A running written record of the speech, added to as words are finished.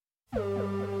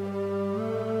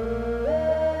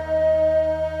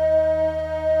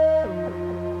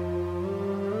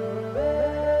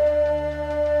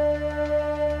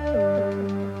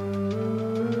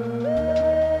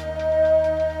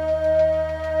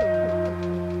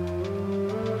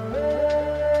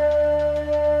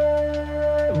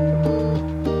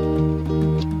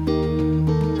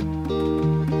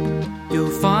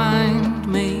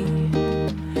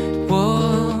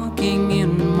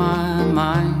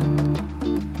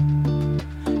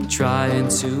trying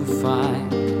to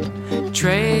find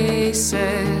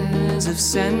traces of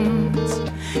sense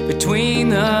between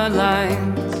the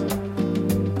lines.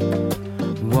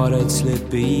 What had slipped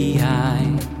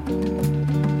behind?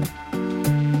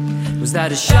 Was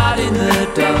that a shot in the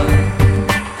dark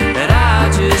that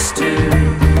I just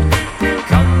took,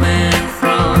 coming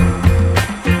from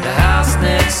the house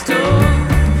next door?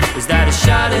 Was that a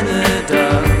shot in the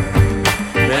dark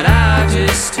that I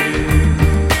just took,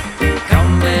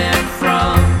 coming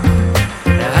from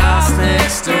the house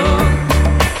next door?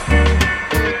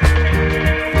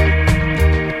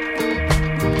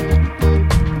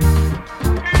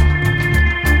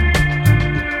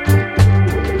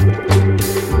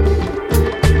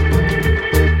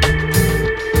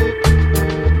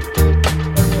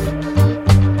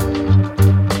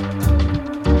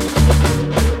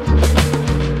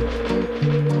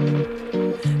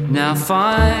 Now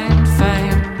find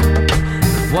fame,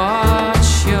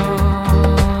 watch your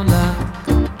luck,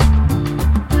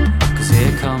 'cause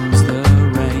here comes the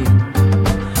rain.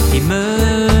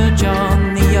 Emerge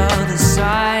on the other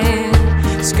side,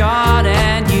 scarred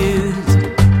and used,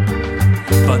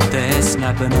 but they're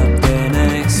snapping up their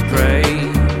next spray.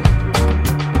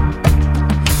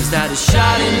 Was that a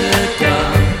shot in the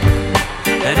dark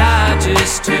that I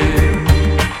just took,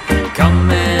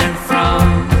 coming from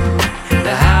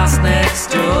the house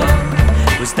next door?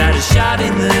 Was that a shot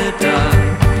in the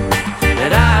dark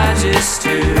that I just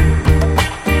took,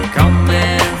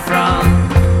 coming from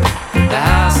the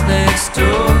house next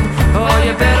door? Oh,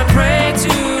 you better pray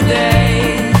today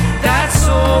that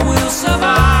soul will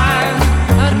survive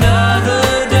another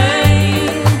day.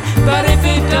 But if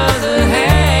it doesn't,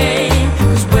 hey,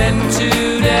 'cause when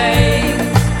today's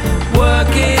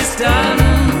work is done,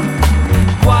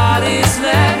 what is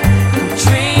left can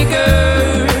trigger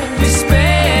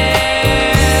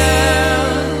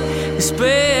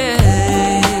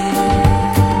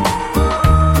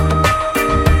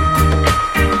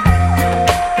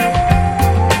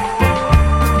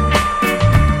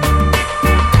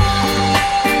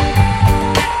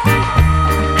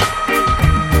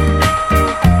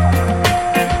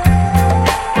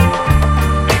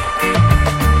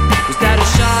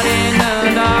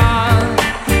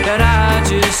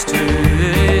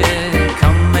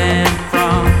coming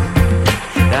from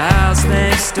the house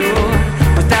next door?